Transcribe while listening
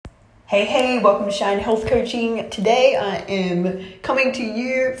Hey, welcome to Shine Health Coaching. Today I am coming to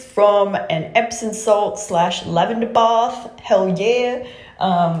you from an Epsom salt / lavender bath. Hell yeah.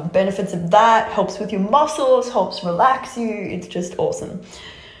 Benefits of that, helps with your muscles, helps relax you. It's just awesome.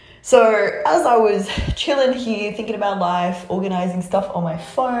 So as I was chilling here, thinking about life, organizing stuff on my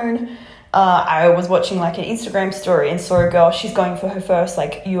phone, I was watching like an Instagram story and saw a girl, she's going for her first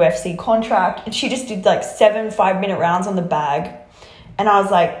like UFC contract, and she just did like 7 5-minute rounds on the bag. And I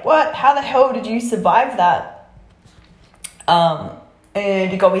was like, what? How the hell did you survive that? And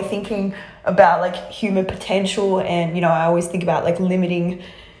it got me thinking about like human potential. And, you know, I always think about like limiting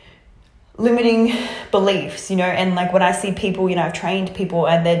beliefs, you know, and like when I see people, you know, I've trained people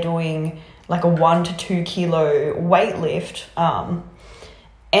and they're doing like a 1 to 2 kilo weight lift.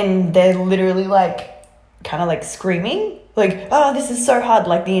 And they're literally like kind of like screaming like, oh, this is so hard,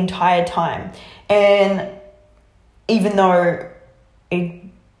 like the entire time. And even though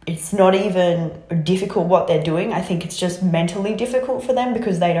it's not even difficult what they're doing, I think it's just mentally difficult for them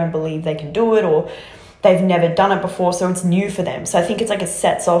because they don't believe they can do it, or they've never done it before, so it's new for them. So I think it's like it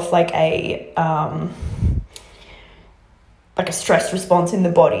sets off like a stress response in the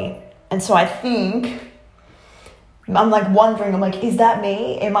body. And so I think I'm like wondering, I'm like, is that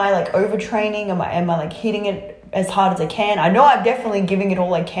me? Am I like overtraining? Am I like hitting it as hard as I can? I know I'm definitely giving it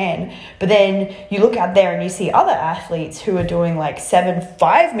all I can, but then you look out there and you see other athletes who are doing like 7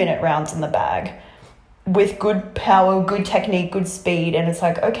 5-minute rounds in the bag with good power, good technique, good speed, and it's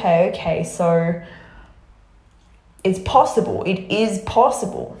like, okay, so it's possible. It is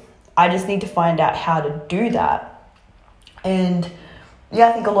possible. I just need to find out how to do that. And yeah,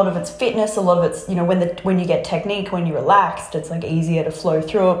 I think a lot of it's fitness, a lot of it's, you know, when you get technique, when you're relaxed, it's like easier to flow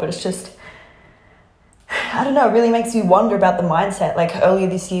through it, but it's just, I don't know, it really makes me wonder about the mindset. Like earlier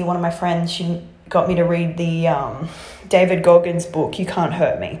this year, one of my friends, she got me to read the David Goggins book, You Can't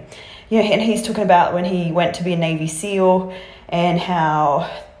Hurt Me. You know, and he's talking about when he went to be a Navy SEAL and how,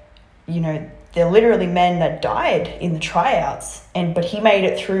 you know, they're literally men that died in the tryouts, but he made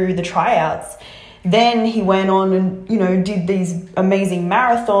it through the tryouts. Then he went on and, you know, did these amazing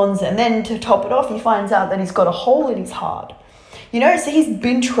marathons, and then to top it off, he finds out that he's got a hole in his heart. You know, so he's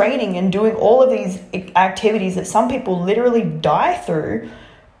been training and doing all of these activities that some people literally die through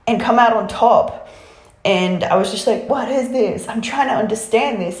and come out on top. And I was just like, what is this? I'm trying to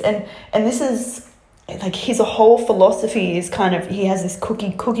understand this. And this is like his whole philosophy is kind of, he has this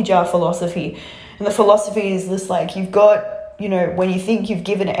cookie jar philosophy. And the philosophy is this, like, you've got, you know, when you think you've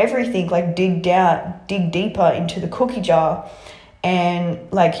given everything, like dig deeper into the cookie jar, and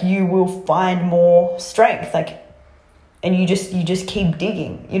like you will find more strength. Like, and you just keep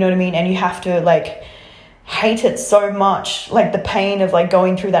digging, you know what I mean? And you have to like hate it so much, like the pain of like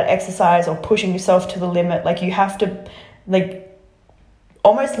going through that exercise or pushing yourself to the limit. Like you have to like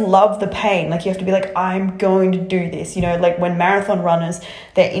almost love the pain. Like you have to be like, I'm going to do this, you know, like when marathon runners,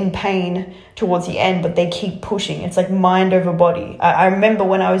 they're in pain towards the end, but they keep pushing. It's like mind over body. I remember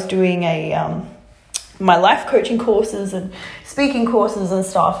when I was doing my life coaching courses and speaking courses and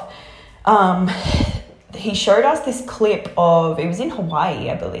stuff, he showed us this clip of, it was in Hawaii,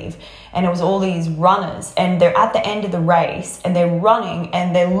 I believe, and it was all these runners, and they're at the end of the race and they're running,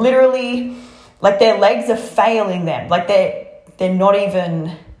 and they're literally like their legs are failing them, like they're not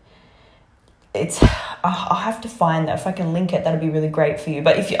even, it's, I'll have to find that. If I can link it, that'd be really great for you.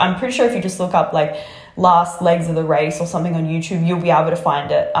 But I'm pretty sure if you just look up like last legs of the race or something on YouTube, you'll be able to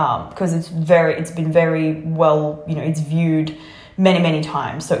find it, because it's been very well, you know, it's viewed many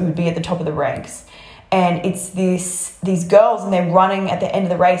times, so it would be at the top of the ranks. And it's these girls, and they're running at the end of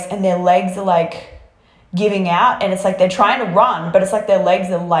the race, and their legs are like giving out, and it's like they're trying to run, but it's like their legs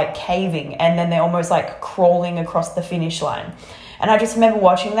are like caving, and then they're almost like crawling across the finish line. And I just remember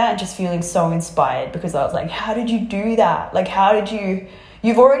watching that and just feeling so inspired, because I was like, how did you do that? Like, how did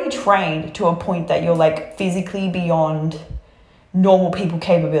you've already trained to a point that you're like physically beyond normal people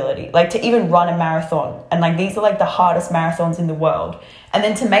capability, like to even run a marathon, and like these are like the hardest marathons in the world, and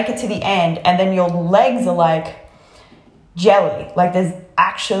then to make it to the end, and then your legs are like jelly, like there's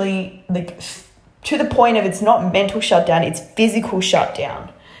actually like to the point of it's not mental shutdown, it's physical shutdown.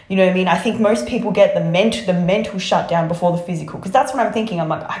 You know what I mean? I think most people get the mental shutdown before the physical, because that's what I'm thinking. I'm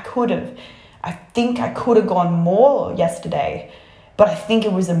like, I think I could have gone more yesterday, but I think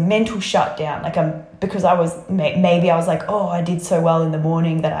it was a mental shutdown. Like because I was like, oh, I did so well in the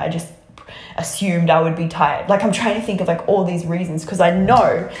morning that I just assumed I would be tired. Like I'm trying to think of like all these reasons, because I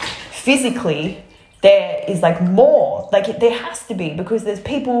know physically there is like more, like there has to be, because there's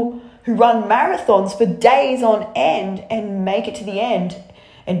people who run marathons for days on end and make it to the end.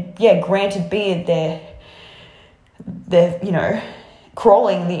 And yeah, granted be it they're you know,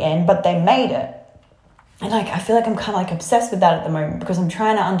 crawling the end, but they made it. And like, I feel like I'm kind of like obsessed with that at the moment, because I'm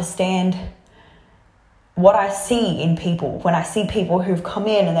trying to understand what I see in people. When I see people who've come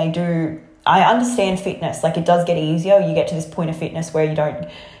in and I understand fitness. Like, it does get easier. You get to this point of fitness where you don't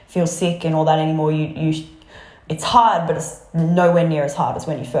feel sick and all that anymore. It's hard, but it's nowhere near as hard as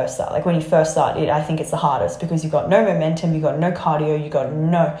when you first start. Like, when you first start it, I think it's the hardest, because you've got no momentum, you've got no cardio, you've got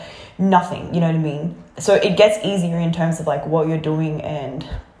nothing, you know what I mean? So it gets easier in terms of like what you're doing and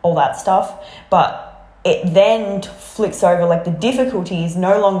all that stuff. But it then flicks over, like the difficulty is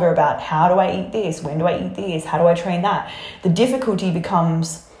no longer about how do I eat this, when do I eat this, how do I train that. The difficulty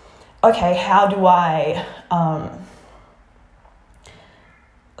becomes, okay, how do I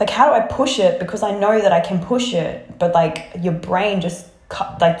push it, because I know that I can push it, but like your brain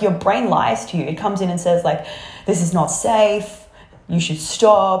your brain lies to you. It comes in and says like, this is not safe, you should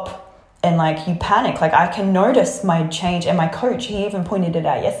stop. And like, you panic. Like, I can notice my change, and my coach, he even pointed it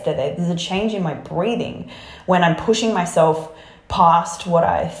out yesterday. There's a change in my breathing when I'm pushing myself past what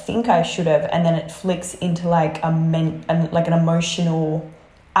I think I should have, and then it flicks into like an emotional.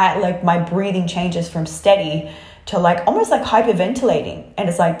 Like, my breathing changes from steady to like almost like hyperventilating, and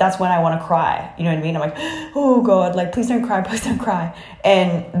it's like, that's when I want to cry. You know what I mean? I'm like, oh God, like, please don't cry, please don't cry.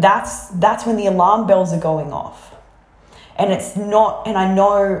 And that's when the alarm bells are going off. And it's not, and I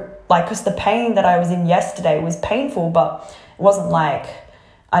know, like, because the pain that I was in yesterday was painful, but it wasn't like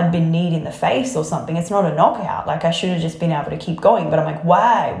I'd been kneed in the face or something. It's not a knockout. Like, I should have just been able to keep going. But I'm like,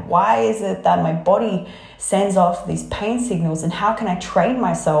 why? Why is it that my body sends off these pain signals? And how can I train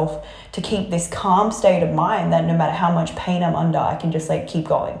myself to keep this calm state of mind that no matter how much pain I'm under, I can just like keep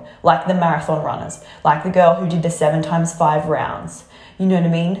going? Like the marathon runners, like the girl who did the 7x5 rounds. You know what I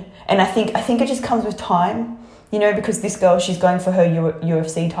mean? And I think it just comes with time. You know, because this girl, she's going for her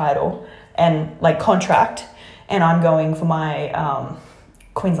UFC title and like contract, and I'm going for my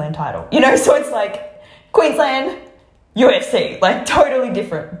Queensland title. You know, so it's like Queensland, UFC, like totally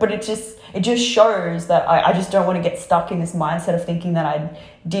different. But it just shows that I just don't want to get stuck in this mindset of thinking that I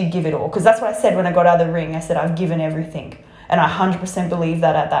did give it all. Because that's what I said when I got out of the ring. I said, I've given everything. And I 100% believe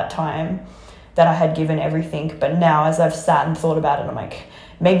that at that time that I had given everything. But now, as I've sat and thought about it, I'm like,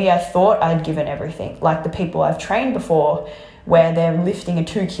 maybe I thought I'd given everything, like the people I've trained before, where they're lifting a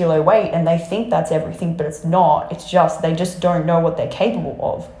 2 kilo weight and they think that's everything, but it's not. It's just, they just don't know what they're capable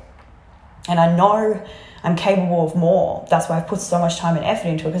of. And I know I'm capable of more. That's why I've put so much time and effort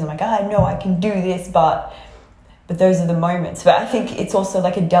into it, because I'm like, I know I can do this, but those are the moments. But I think it's also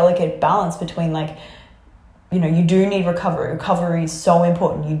like a delicate balance between like, you know, you do need recovery. Recovery is so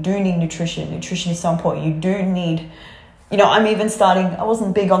important. You do need nutrition. Nutrition is so important. You do need, you know, I'm even starting, I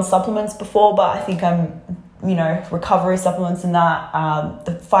wasn't big on supplements before, but I think I'm, you know, recovery supplements and that.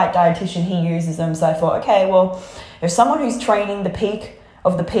 The fight dietitian, he uses them. So I thought, okay, well, if someone who's training the peak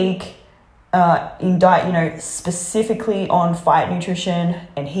of the peak in diet, you know, specifically on fight nutrition,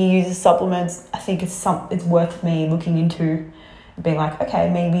 and he uses supplements, I think it's worth me looking into, being like, okay,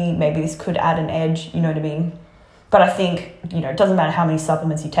 maybe this could add an edge, you know what I mean? But I think, you know, it doesn't matter how many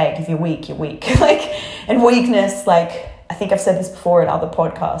supplements you take. If you're weak, you're weak. Like, and weakness, like, I think I've said this before in other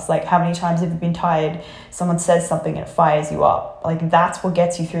podcasts, like, how many times have you been tired? Someone says something and it fires you up. Like, that's what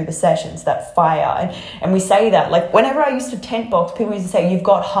gets you through the sessions, that fire. And we say that, like, whenever I used to tent box, people used to say, you've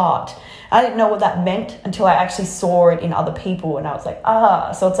got heart. I didn't know what that meant until I actually saw it in other people. And I was like,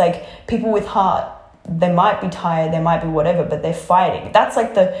 so it's like people with heart, they might be tired, they might be whatever, but they're fighting. That's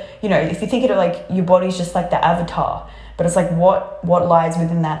like the, you know, if you think of it like your body's just like the avatar, but it's like what lies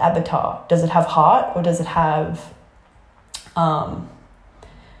within that avatar? Does it have heart, or does it have,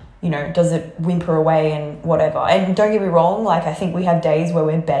 you know, does it whimper away and whatever? And don't get me wrong, like, I think we have days where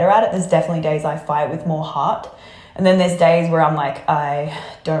we're better at it. There's definitely days I fight with more heart. And then there's days where I'm like, I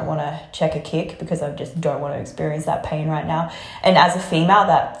don't want to check a kick because I just don't want to experience that pain right now. And as a female,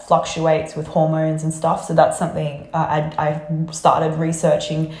 that fluctuates with hormones and stuff. So that's something I started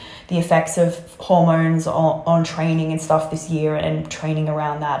researching the effects of hormones on training and stuff this year, and training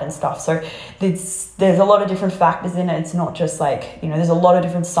around that and stuff. So there's a lot of different factors in it. It's not just like, you know, there's a lot of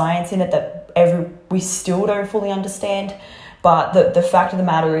different science in it that we still don't fully understand. But the fact of the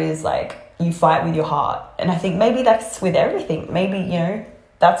matter is, like, you fight with your heart. And I think maybe that's with everything. Maybe, you know,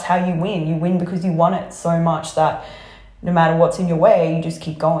 that's how you win. You win because you want it so much that no matter what's in your way, you just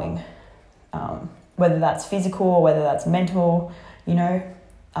keep going. Whether that's physical or whether that's mental, you know,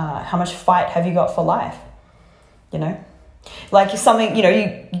 how much fight have you got for life? You know, like if something, you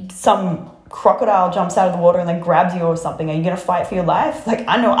know, some crocodile jumps out of the water and like grabs you or something, are you going to fight for your life? Like,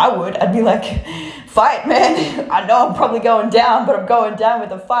 I know I would. I'd be like, fight, man. I know I'm probably going down, but I'm going down with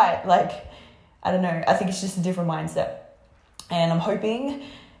a fight. Like, I don't know. I think it's just a different mindset. And I'm hoping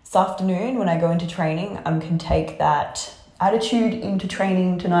this afternoon when I go into training, I can take that attitude into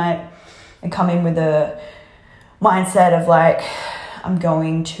training tonight and come in with a mindset of like, I'm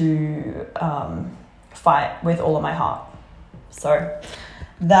going to fight with all of my heart. So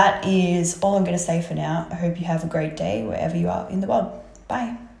that is all I'm going to say for now. I hope you have a great day wherever you are in the world.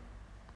 Bye.